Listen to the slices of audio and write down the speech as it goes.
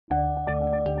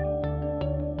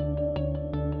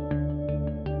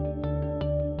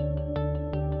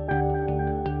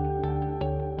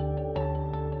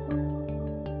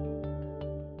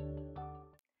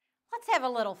have a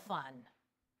little fun.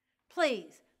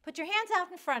 Please, put your hands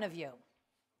out in front of you.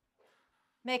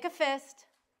 Make a fist.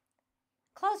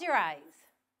 Close your eyes.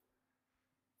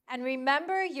 And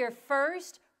remember your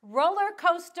first roller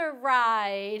coaster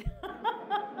ride.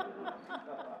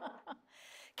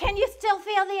 Can you still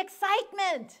feel the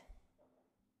excitement?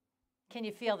 Can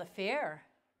you feel the fear?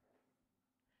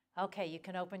 Okay, you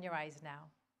can open your eyes now.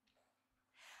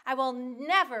 I will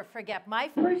never forget my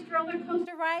first roller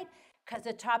coaster ride because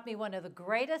it taught me one of the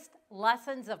greatest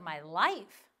lessons of my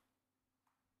life.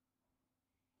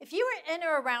 If you were in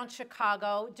or around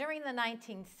Chicago during the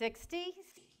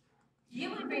 1960s,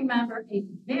 you would remember a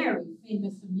very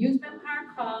famous amusement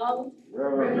park called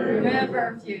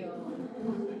Riverview.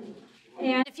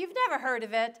 And if you've never heard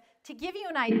of it, to give you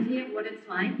an idea of what it's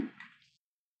like,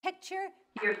 picture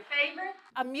your favorite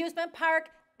amusement park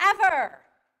ever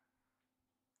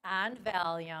on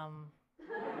Valium.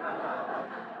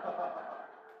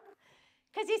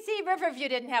 Because you see, Riverview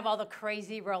didn't have all the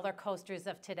crazy roller coasters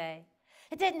of today.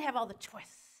 It didn't have all the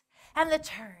twists and the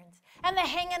turns and the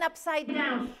hanging upside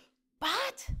down.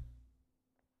 But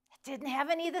it didn't have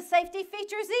any of the safety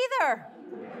features either.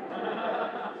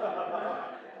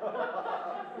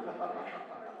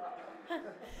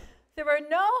 There were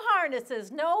no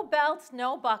harnesses, no belts,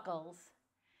 no buckles.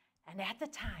 And at the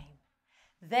time,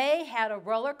 they had a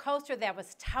roller coaster that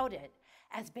was touted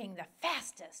as being the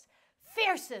fastest,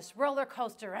 fiercest roller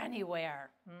coaster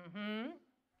anywhere.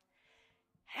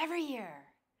 Every year,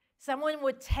 someone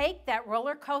would take that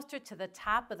roller coaster to the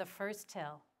top of the first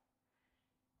hill.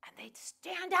 And they'd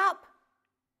stand up.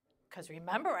 Because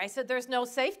remember, I said there's no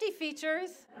safety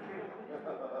features.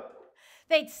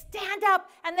 They'd stand up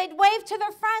and they'd wave to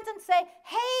their friends and say,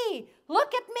 "Hey,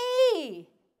 look at me."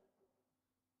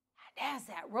 And as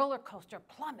that roller coaster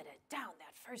plummeted down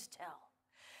that first hill,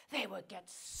 they would get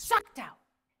sucked out,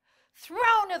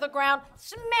 thrown to the ground,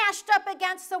 smashed up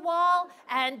against the wall,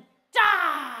 and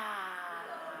die.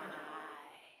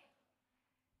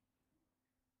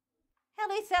 At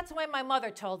least that's the way my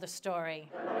mother told the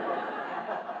story.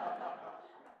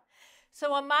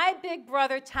 So when my big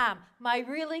brother Tom, my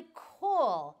really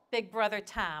cool big brother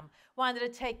Tom, wanted to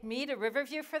take me to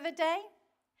Riverview for the day,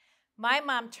 my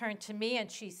mom turned to me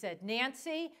and she said,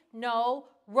 "Nancy, no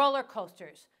roller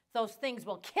coasters. Those things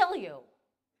will kill you."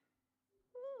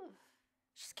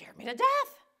 She scared me to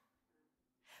death.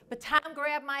 But Tom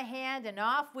grabbed my hand and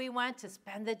off we went to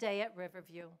spend the day at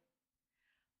Riverview.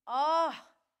 Oh,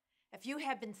 if you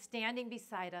had been standing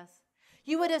beside us,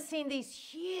 you would have seen these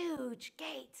huge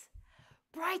gates,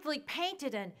 brightly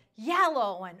painted in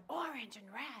yellow and orange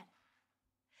and red.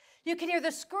 You could hear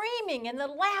the screaming and the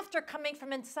laughter coming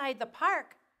from inside the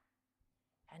park.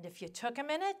 And if you took a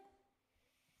minute,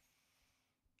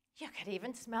 you could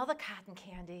even smell the cotton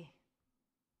candy.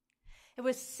 It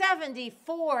was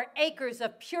 74 acres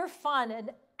of pure fun,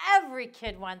 and every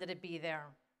kid wanted to be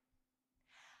there.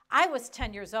 I was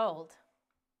 10 years old.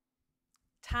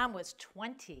 Tom was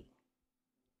 20.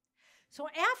 So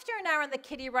after an hour on the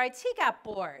kiddie rides, he got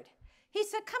bored. He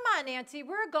said, "Come on, Nancy,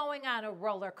 we're going on a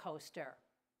roller coaster."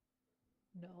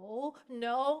 "No,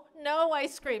 no, no," I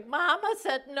screamed. "Mama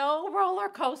said no roller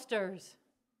coasters."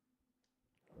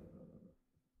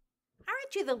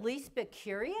 "Aren't you the least bit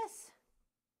curious?"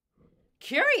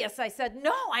 "Curious?" I said.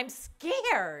 "No, I'm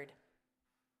scared."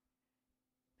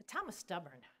 But Tom was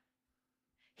stubborn.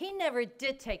 He never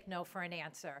did take no for an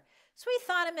answer. So he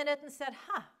thought a minute and said,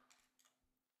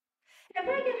 "If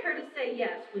I get her to say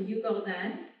yes, will you go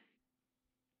then?"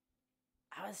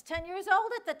 I was 10 years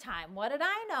old at the time. What did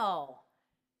I know?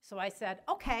 So I said,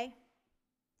 "Okay."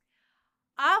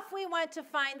 Off we went to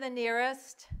find the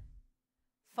nearest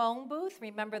phone booth.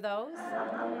 Remember those?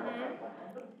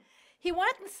 He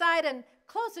went inside and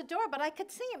closed the door, but I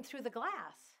could see him through the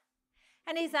glass.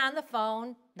 And he's on the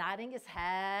phone, nodding his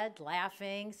head,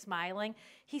 laughing, smiling.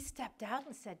 He stepped out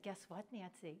and said, "Guess what,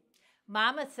 Nancy?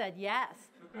 Mama said yes.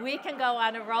 We can go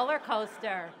on a roller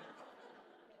coaster."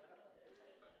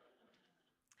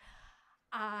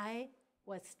 I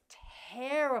was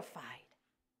terrified.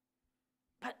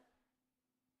 But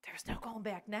there's no going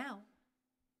back now.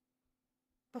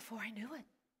 Before I knew it,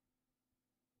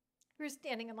 we were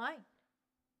standing in line,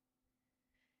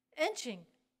 inching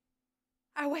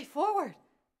our way forward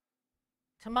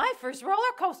to my first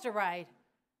roller coaster ride.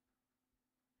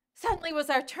 Suddenly it was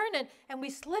our turn, and we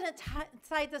slid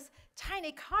inside this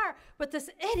tiny car with this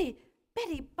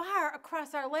itty-bitty bar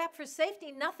across our lap for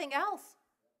safety, nothing else.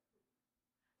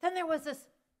 Then there was this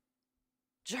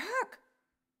jerk,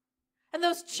 and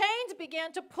those chains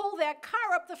began to pull that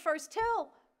car up the first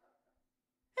hill.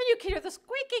 And you could hear the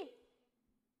squeaking,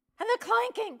 and the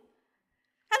clanking,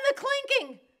 and the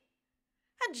clinking.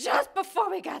 And just before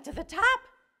we got to the top,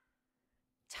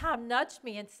 Tom nudged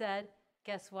me and said,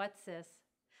 "Guess what, sis?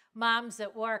 Mom's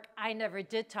at work. I never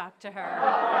did talk to her."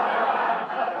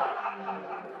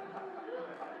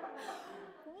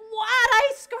 What?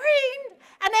 I screamed.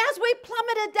 And as we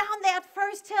plummeted down that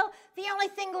first hill, the only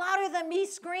thing louder than me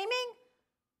screaming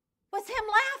was him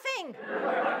laughing.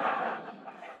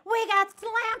 We got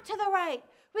slammed to the right.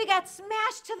 We got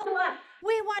smashed to the left.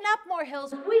 We went up more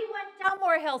hills. We went down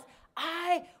more hills.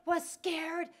 I was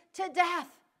scared to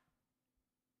death.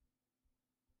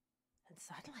 And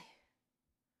suddenly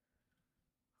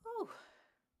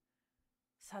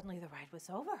the ride was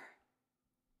over.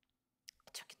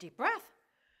 I took a deep breath.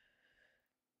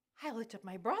 I looked at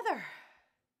my brother.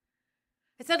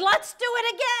 I said, "Let's do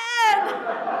it again."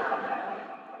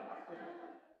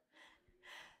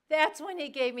 That's when he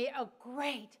gave me a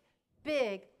great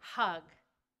big hug.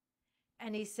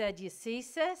 And he said, "You see,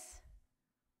 sis,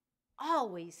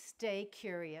 always stay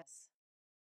curious."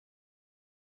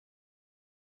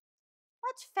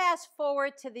 Let's fast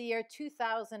forward to the year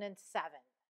 2007.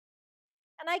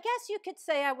 And I guess you could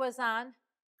say I was on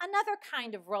another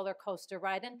kind of roller coaster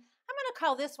ride. And I'm going to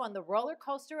call this one the roller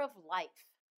coaster of life.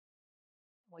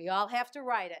 We all have to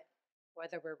ride it,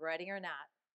 whether we're ready or not.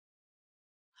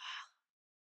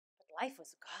 But life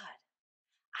was good.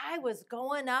 I was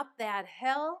going up that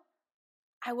hill.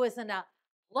 I was in a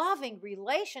loving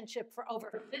relationship for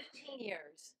over 15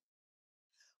 years.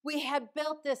 We had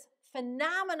built this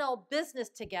phenomenal business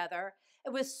together. It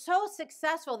was so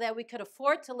successful that we could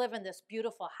afford to live in this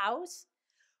beautiful house.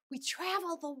 We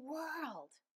traveled the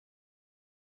world.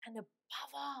 And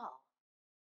above all,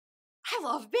 I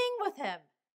loved being with him.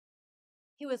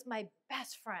 He was my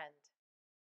best friend.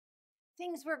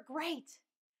 Things were great.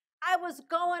 I was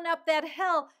going up that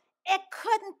hill. It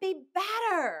couldn't be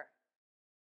better.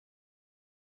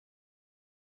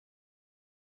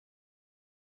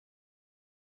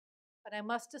 But I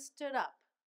must have stood up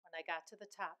when I got to the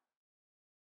top.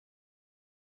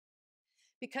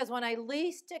 Because when I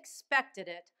least expected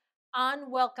it,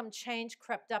 unwelcome change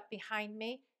crept up behind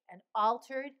me and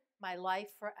altered my life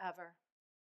forever.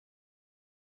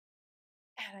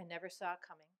 And I never saw it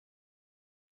coming.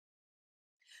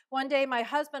 One day, my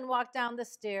husband walked down the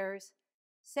stairs,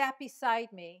 sat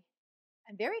beside me,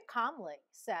 and very calmly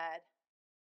said,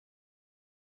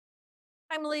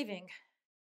 "I'm leaving,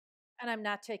 and I'm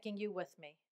not taking you with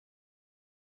me."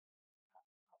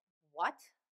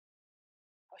 What?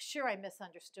 Oh, sure, I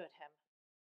misunderstood him.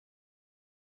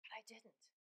 But I didn't.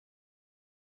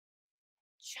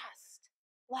 Just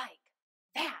like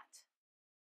that,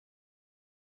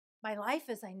 my life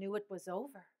as I knew it was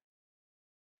over.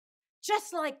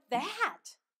 Just like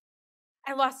that,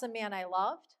 I lost the man I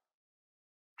loved.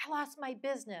 I lost my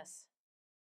business.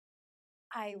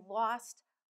 I lost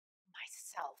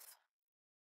myself.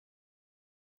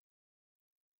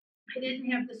 I didn't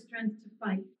have the strength to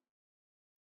fight.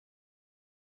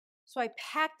 So I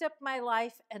packed up my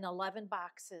life in 11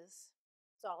 boxes.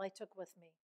 That's all I took with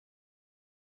me.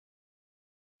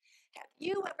 Have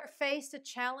you ever faced a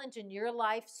challenge in your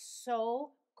life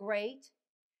so great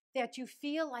that you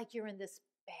feel like you're in this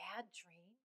bad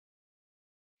dream?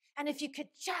 And if you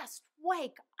could just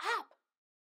wake up,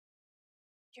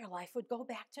 your life would go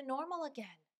back to normal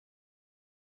again.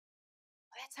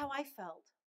 That's how I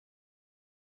felt.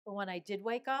 But when I did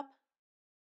wake up,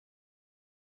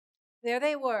 there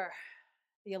they were,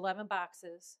 the 11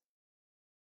 boxes.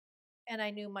 And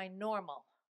I knew my normal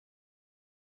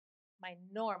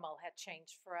had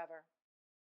changed forever.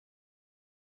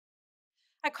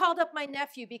 I called up my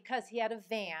nephew because he had a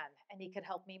van and he could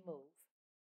help me move.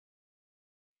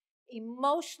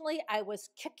 Emotionally, I was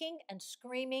kicking and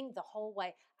screaming the whole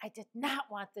way. I did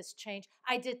not want this change.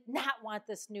 I did not want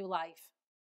this new life.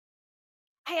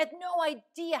 I had no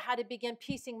idea how to begin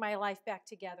piecing my life back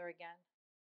together again.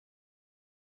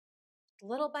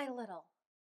 Little by little,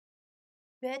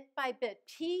 bit by bit,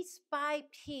 piece by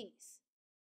piece,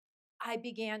 I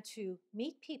began to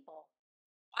meet people,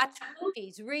 watch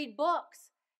movies, read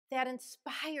books that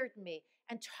inspired me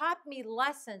and taught me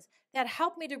lessons that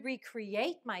helped me to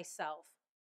recreate myself,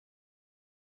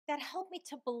 that helped me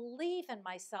to believe in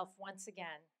myself once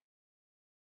again.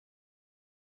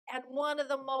 And one of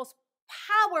the most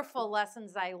powerful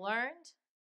lessons I learned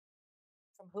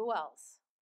from who else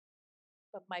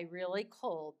but my really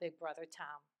cool big brother,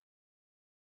 Tom.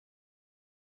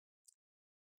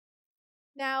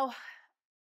 Now,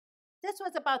 this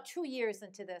was about 2 years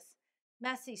into this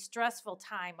messy, stressful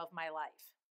time of my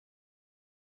life.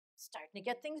 Starting to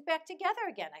get things back together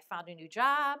again. I found a new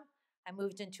job. I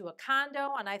moved into a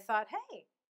condo, and I thought, hey,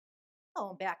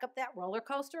 I'm back up that roller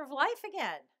coaster of life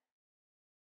again.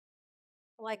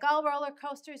 Like all roller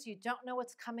coasters, you don't know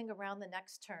what's coming around the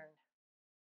next turn.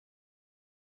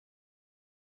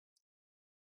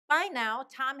 By now,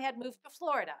 Tom had moved to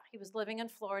Florida. He was living in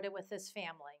Florida with his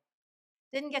family.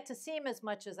 Didn't get to see him as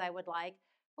much as I would like,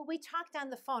 but we talked on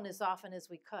the phone as often as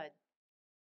we could.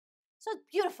 So it's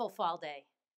a beautiful fall day.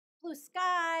 Blue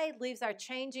sky, leaves are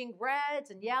changing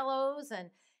reds and yellows and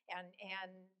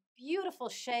beautiful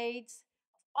shades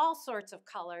of all sorts of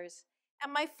colors.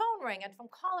 And my phone rang, and from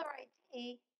caller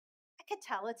ID, I could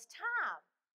tell it's Tom.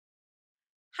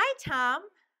 Hi, Tom.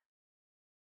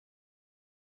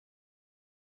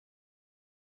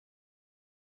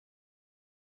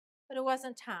 But it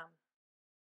wasn't Tom.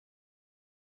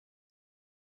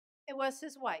 It was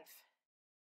his wife.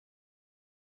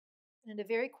 And in a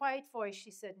very quiet voice,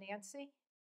 she said, Nancy,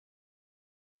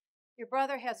 your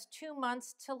brother has 2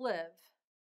 months to live.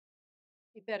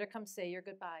 You better come say your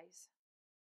goodbyes.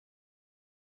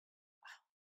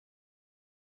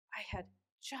 I had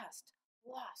just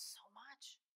lost so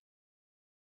much.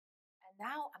 And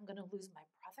now I'm going to lose my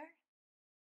brother?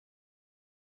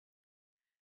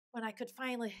 When I could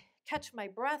finally catch my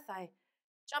breath, I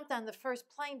jumped on the first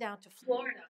plane down to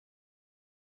Florida.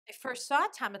 I first saw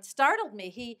Tom. It startled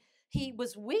me. He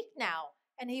was weak now,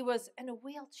 and he was in a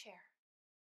wheelchair.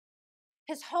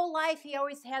 His whole life, he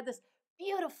always had this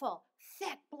beautiful,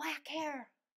 thick black hair.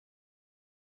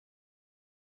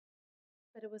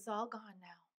 But it was all gone now.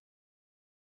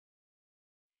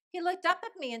 He looked up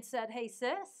at me and said, hey,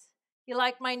 sis, you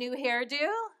like my new hairdo?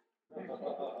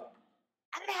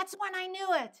 And that's when I knew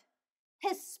it.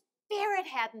 His spirit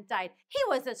hadn't died. He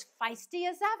was as feisty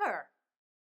as ever.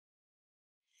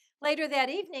 Later that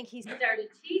evening, he started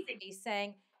teasing me,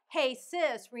 saying, hey,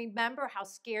 sis, remember how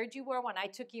scared you were when I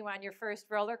took you on your first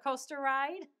roller coaster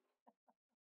ride?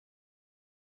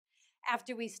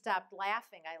 After we stopped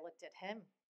laughing, I looked at him.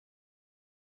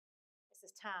 I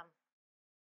says, Tom,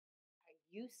 are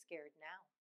you scared now?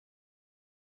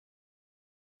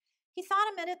 He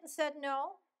thought a minute and said,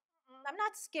 no, I'm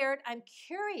not scared. I'm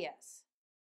curious.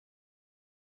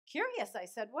 Curious, I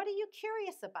said. What are you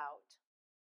curious about?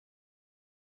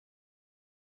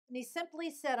 And he simply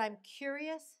said, I'm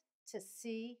curious to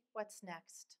see what's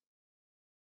next.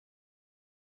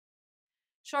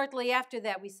 Shortly after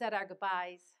that, we said our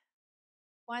goodbyes.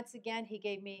 Once again, he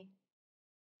gave me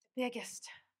the biggest,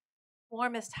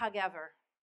 warmest hug ever.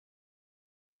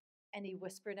 And he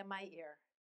whispered in my ear,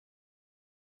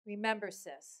 remember,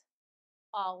 sis,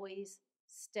 always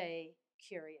stay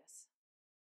curious.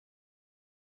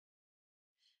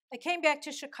 I came back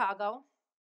to Chicago,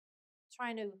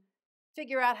 trying to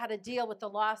figure out how to deal with the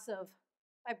loss of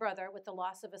my brother, with the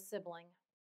loss of a sibling.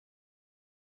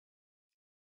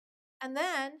 And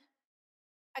then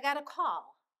I got a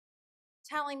call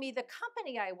telling me the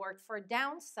company I worked for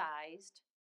downsized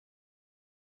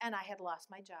and I had lost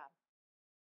my job.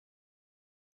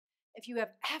 If you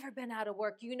have ever been out of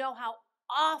work, you know how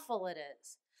awful it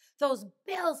is. Those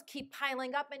bills keep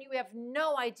piling up and you have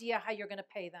no idea how you're going to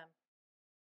pay them.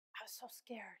 I was so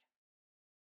scared.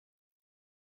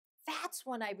 That's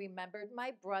when I remembered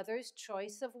my brother's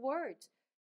choice of words,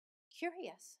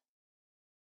 curious.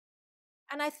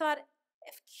 And I thought,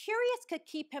 if curious could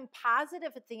keep him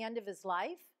positive at the end of his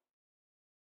life,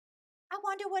 I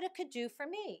wonder what it could do for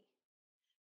me.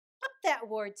 Took that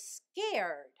word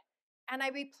scared and I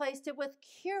replaced it with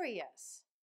curious.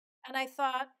 And I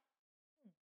thought,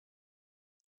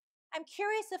 I'm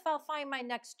curious if I'll find my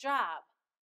next job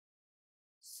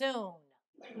soon.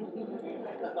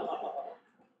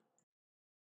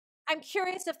 I'm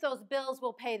curious if those bills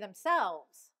will pay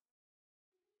themselves.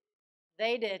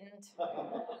 They didn't.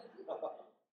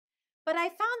 But I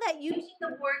found that using the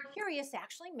word curious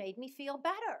actually made me feel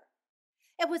better.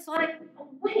 It was like a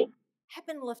weight had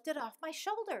been lifted off my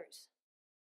shoulders.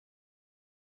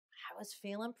 I was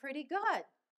feeling pretty good.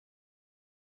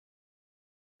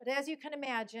 But as you can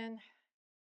imagine,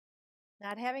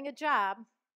 not having a job,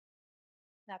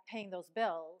 not paying those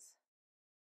bills,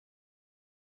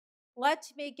 led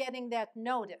to me getting that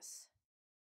notice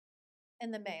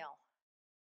in the mail.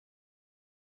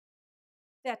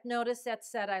 That notice that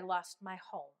said I lost my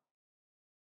home.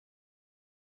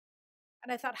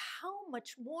 And I thought, how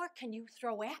much more can you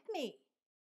throw at me?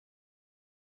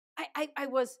 I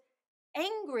was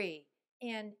angry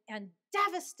and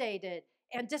devastated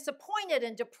and disappointed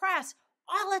and depressed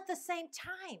all at the same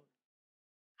time.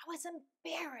 I was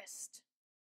embarrassed.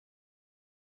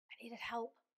 I needed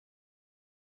help.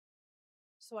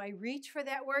 So I reached for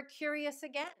that word curious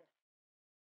again.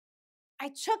 I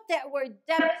took that word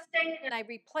devastated and I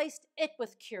replaced it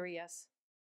with curious.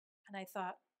 And I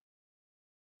thought,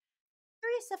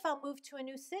 curious if I'll move to a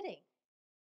new city.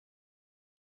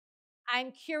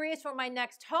 I'm curious where my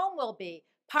next home will be.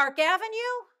 Park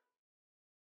Avenue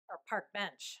or Park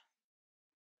Bench?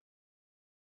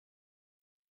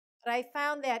 But I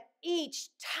found that each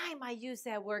time I used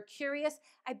that word curious,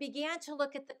 I began to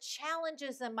look at the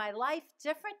challenges in my life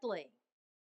differently.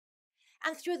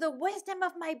 And through the wisdom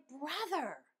of my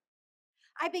brother,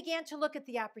 I began to look at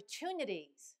the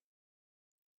opportunities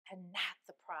and not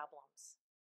the problems.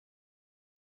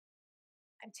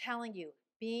 I'm telling you,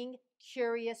 being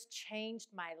curious changed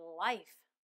my life.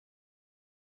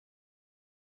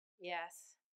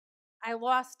 Yes, I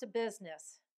lost a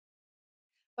business,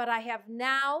 but I have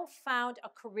now found a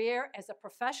career as a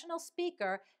professional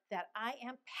speaker that I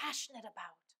am passionate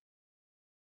about.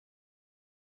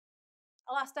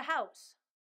 I lost a house,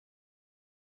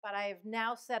 but I have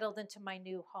now settled into my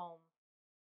new home.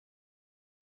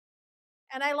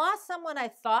 And I lost someone I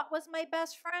thought was my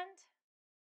best friend,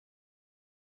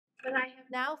 but I have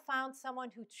now found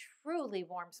someone who truly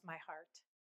warms my heart.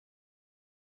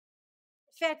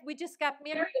 In fact, we just got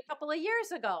married a couple of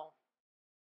years ago.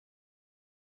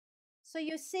 So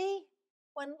you see,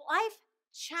 when life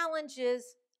challenges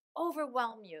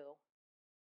overwhelm you,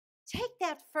 take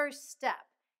that first step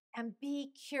and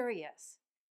be curious.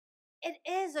 It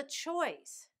is a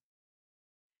choice,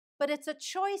 but it's a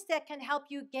choice that can help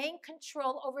you gain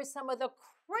control over some of the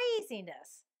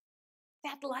craziness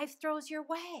that life throws your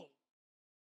way.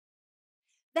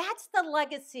 That's the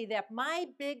legacy that my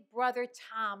big brother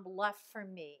Tom left for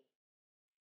me.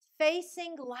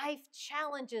 Facing life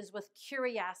challenges with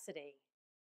curiosity.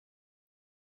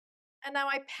 And now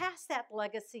I pass that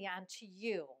legacy on to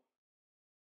you.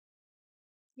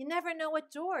 You never know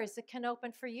what doors it can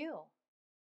open for you.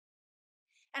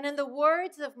 And in the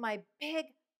words of my big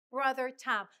brother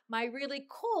Tom, my really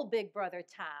cool big brother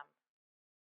Tom,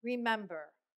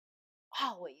 remember,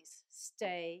 always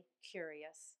stay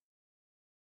curious.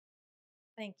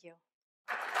 Thank you.